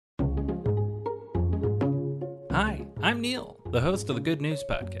Hi, I'm Neil, the host of the Good News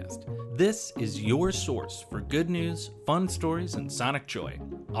Podcast. This is your source for good news, fun stories, and sonic joy.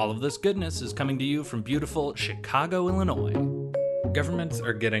 All of this goodness is coming to you from beautiful Chicago, Illinois. Governments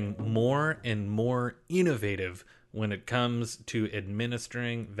are getting more and more innovative when it comes to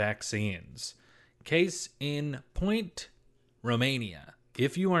administering vaccines. Case in point, Romania.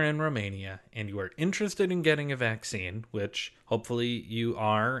 If you are in Romania and you are interested in getting a vaccine, which hopefully you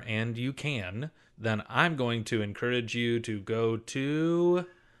are and you can, then I'm going to encourage you to go to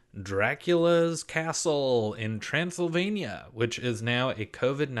Dracula's castle in Transylvania, which is now a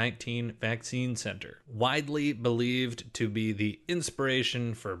COVID-19 vaccine center. Widely believed to be the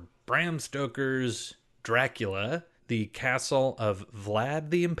inspiration for Bram Stoker's Dracula, the castle of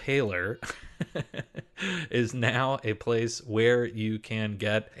Vlad the Impaler is now a place where you can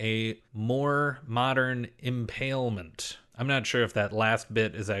get a more modern impalement. I'm not sure if that last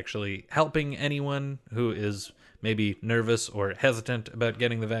bit is actually helping anyone who is maybe nervous or hesitant about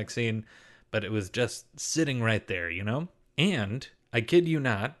getting the vaccine, but it was just sitting right there, you know? And, I kid you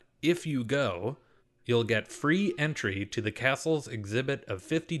not, if you go, you'll get free entry to the castle's exhibit of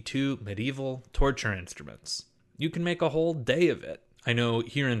 52 medieval torture instruments. You can make a whole day of it. I know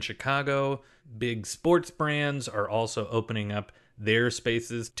here in Chicago, big sports brands are also opening up their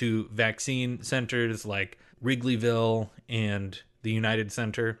spaces to vaccine centers like Wrigleyville and the United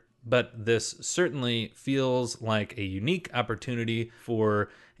Center. But this certainly feels like a unique opportunity for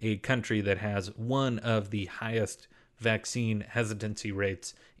a country that has one of the highest vaccine hesitancy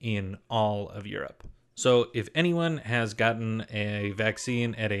rates in all of Europe. So if anyone has gotten a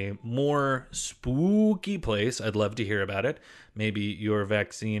vaccine at a more spooky place, I'd love to hear about it. Maybe your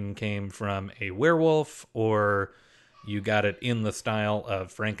vaccine came from a werewolf, or you got it in the style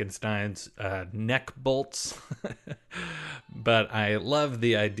of Frankenstein's neck bolts. But I love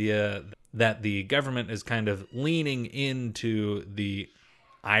the idea that the government is kind of leaning into the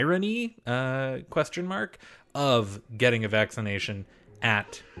irony, question mark, of getting a vaccination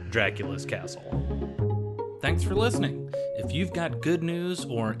at Dracula's castle. Thanks for listening. If you've got good news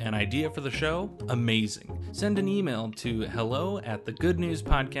or an idea for the show, amazing. Send an email to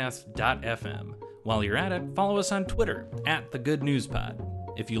hello@thegoodnewspodcast.fm. While you're at it, follow us on Twitter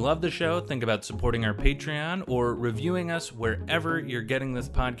 @thegoodnewspod. If you love the show, think about supporting our Patreon or reviewing us wherever you're getting this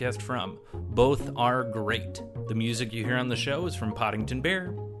podcast from. Both are great. The music you hear on the show is from Poddington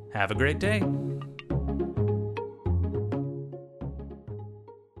Bear. Have a great day.